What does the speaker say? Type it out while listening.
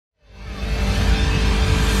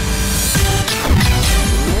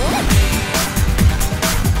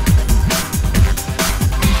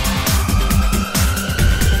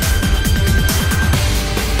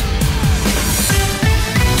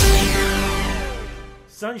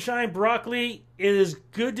Sunshine Broccoli, it is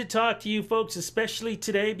good to talk to you folks, especially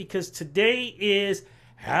today because today is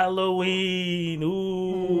Halloween.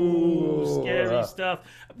 Ooh, scary Ooh. stuff.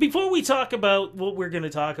 Before we talk about what we're going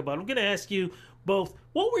to talk about, I'm going to ask you both,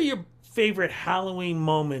 what were your favorite Halloween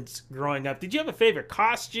moments growing up? Did you have a favorite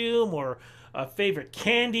costume or a favorite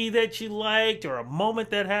candy that you liked or a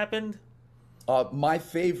moment that happened? My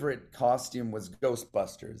favorite costume was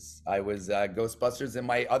Ghostbusters. I was Ghostbusters, and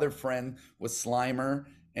my other friend was Slimer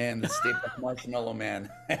and the Stay-Puft Marshmallow Man.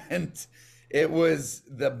 And it was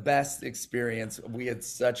the best experience. We had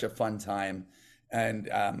such a fun time. And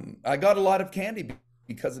I got a lot of candy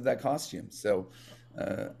because of that costume. So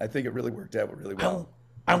I think it really worked out really I, well.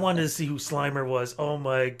 I wanted to see who Slimer was. Oh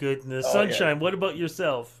my goodness. Oh, yeah. Sunshine, what about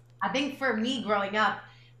yourself? I think for me growing up,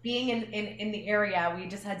 being in the area, we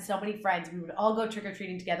just had so many friends. We would all go trick or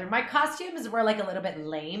treating together. My costumes were like a little bit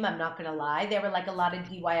lame. I'm not gonna lie. They were like a lot of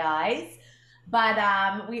DIYs,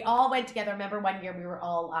 but we all went together. I remember one year we were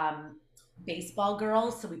all baseball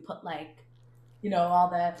girls, so we put like all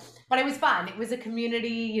the. But it was fun. It was a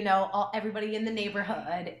community. Everybody in the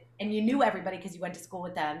neighborhood, and you knew everybody because you went to school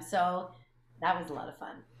with them. So that was a lot of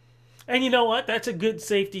fun. And you know what? That's a good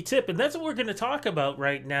safety tip. And that's what we're going to talk about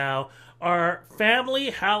right now are family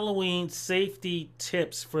Halloween safety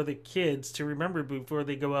tips for the kids to remember before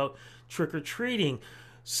they go out trick or treating.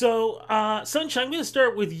 So, Sunshine, I'm going to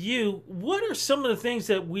start with you. What are some of the things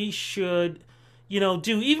that we should,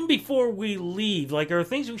 do even before we leave? Like, are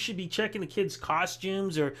things we should be checking the kids'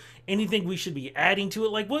 costumes or anything we should be adding to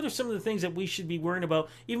it? Like, what are some of the things that we should be worrying about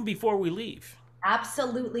even before we leave?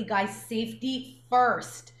 Absolutely, guys. Safety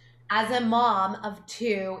first. As a mom of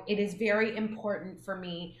two, it is very important for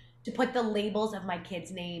me to put the labels of my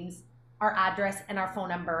kids' names, our address, and our phone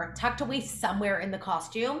number tucked away somewhere in the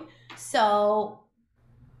costume. So,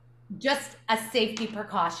 just a safety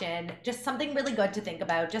precaution, just something really good to think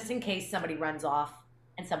about, just in case somebody runs off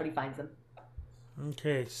and somebody finds them.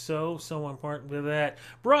 Okay, so important with that.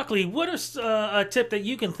 Broccoli, what is a tip that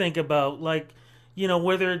you can think about, like,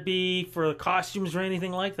 whether it be for costumes or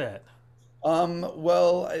anything like that?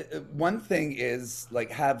 One thing is like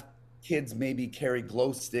have kids maybe carry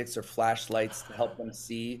glow sticks or flashlights to help them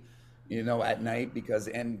see, at night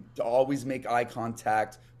and to always make eye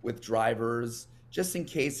contact with drivers just in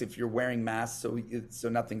case if you're wearing masks so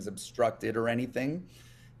nothing's obstructed or anything.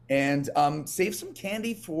 And save some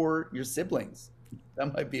candy for your siblings.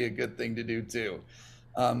 That might be a good thing to do too.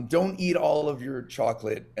 Don't eat all of your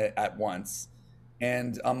chocolate at once.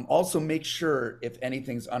 And also make sure if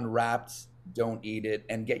anything's unwrapped, don't eat it,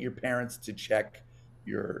 and get your parents to check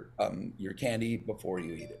your candy before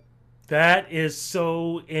you eat it. That is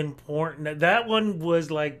so important. That one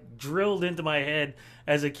was like drilled into my head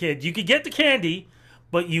as a kid. You could get the candy,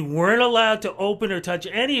 but you weren't allowed to open or touch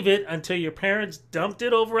any of it until your parents dumped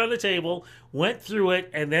it over on the table, went through it,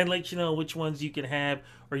 and then let you know which ones you can have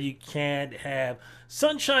or you can't have.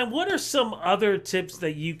 Sunshine, what are some other tips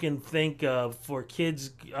that you can think of for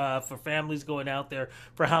kids, for families going out there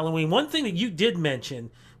for Halloween? One thing that you did mention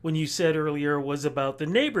when you said earlier was about the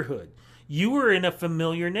neighborhood. You were in a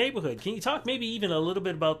familiar neighborhood. Can you talk maybe even a little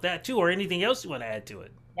bit about that too, or anything else you want to add to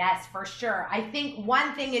it? Yes, for sure. I think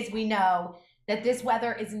one thing is we know that this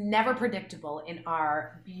weather is never predictable in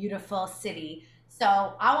our beautiful city.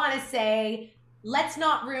 So I want to say, let's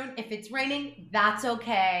not ruin, if it's raining, that's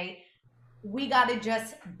okay. We got to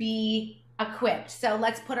just be equipped. So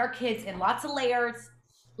let's put our kids in lots of layers.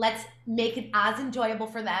 Let's make it as enjoyable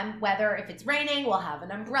for them. Whether if it's raining, we'll have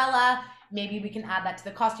an umbrella. Maybe we can add that to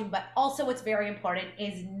the costume. But also, what's very important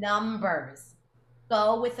is numbers.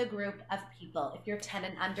 Go with a group of people. If you're 10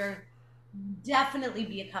 and under, definitely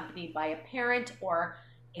be accompanied by a parent or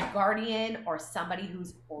a guardian or somebody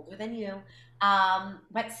who's older than you.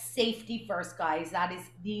 But safety first, guys. That is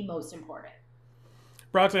the most important.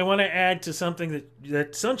 Broccoli, I want to add to something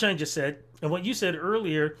that Sunshine just said and what you said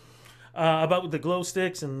earlier about the glow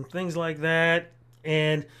sticks and things like that.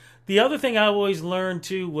 And the other thing I always learned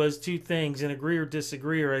too was two things, and agree or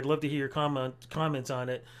disagree, or I'd love to hear your comments on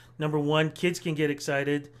it. Number one, kids can get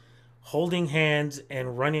excited holding hands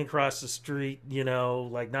and running across the street,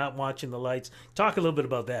 like not watching the lights. Talk a little bit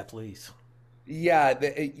about that, please. Yeah,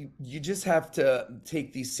 you just have to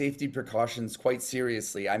take these safety precautions quite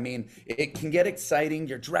seriously. I mean, it can get exciting.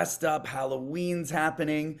 You're dressed up, Halloween's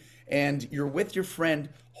happening, and you're with your friend.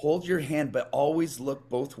 Hold your hand, but always look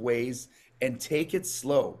both ways and take it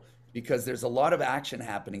slow because there's a lot of action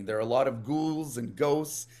happening. There are a lot of ghouls and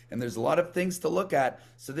ghosts, and there's a lot of things to look at.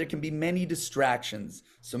 So there can be many distractions.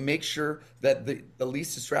 So make sure that the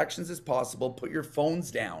least distractions as possible. Put your phones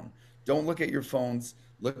down. Don't look at your phones.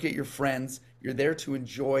 Look at your friends. You're there to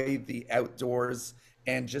enjoy the outdoors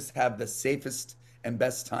and just have the safest and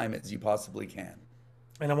best time as you possibly can.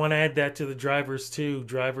 And I want to add that to the drivers too.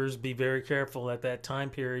 Drivers, be very careful at that time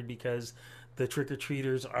period because the trick or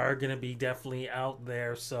treaters are going to be definitely out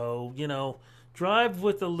there. So, drive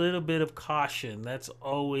with a little bit of caution. That's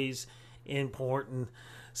always important.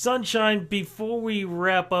 Sunshine, before we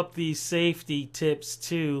wrap up these safety tips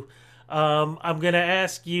too, I'm going to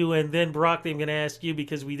ask you, and then Broccoli, I'm going to ask you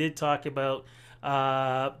because we did talk about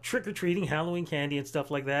trick or treating, Halloween candy, and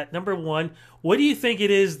stuff like that. Number one, what do you think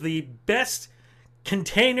it is the best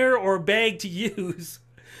container or bag to use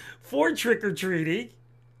for trick or treating?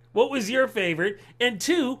 What was your favorite? And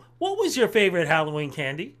two, what was your favorite Halloween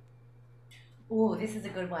candy? Ooh, this is a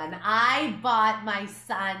good one. I bought my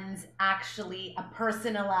sons actually a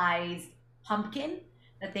personalized pumpkin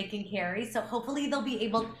that they can carry. So hopefully they'll be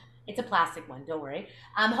able, it's a plastic one, don't worry.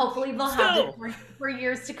 Hopefully they'll have it for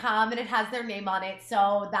years to come, and it has their name on it.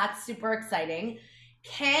 So that's super exciting.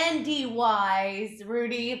 Candy wise,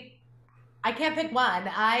 Rudy, I can't pick one.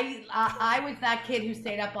 I was that kid who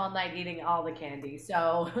stayed up all night eating all the candy.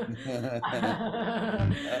 So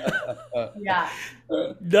yeah.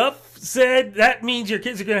 Enough said. That means your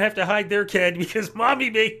kids are going to have to hide their candy because mommy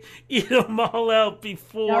may eat them all out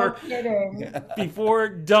before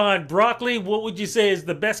dawn. Broccoli, what would you say is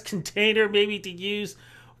the best container maybe to use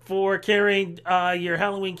for carrying your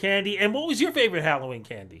Halloween candy? And what was your favorite Halloween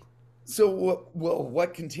candy? So, well,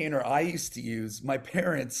 what container I used to use, my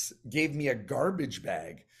parents gave me a garbage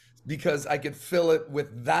bag because I could fill it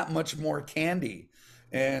with that much more candy.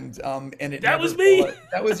 And it that never was me.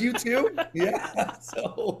 That was you too? Yeah.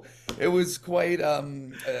 So it was quite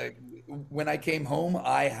when I came home,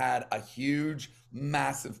 I had a huge,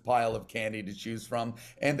 massive pile of candy to choose from.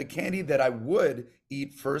 And the candy that I would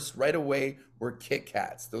eat first right away were Kit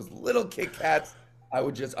Kats. Those little Kit Kats, I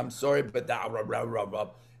would just, I'm sorry, but that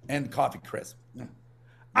rub. And coffee crisp.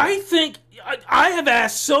 I think I have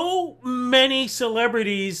asked so many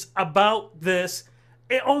celebrities about this.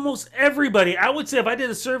 Almost everybody, I would say if I did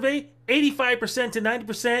a survey, 85% to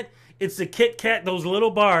 90%, it's the Kit Kat. Those little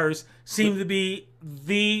bars seem to be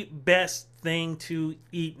the best thing to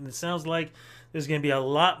eat. And it sounds like there's going to be a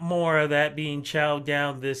lot more of that being chowed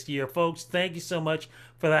down this year. Folks, thank you so much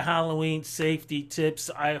for the Halloween safety tips.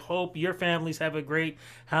 I hope your families have a great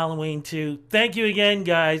Halloween too. Thank you again,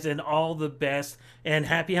 guys, and all the best. And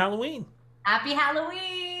happy Halloween. Happy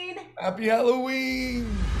Halloween. Happy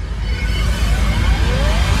Halloween.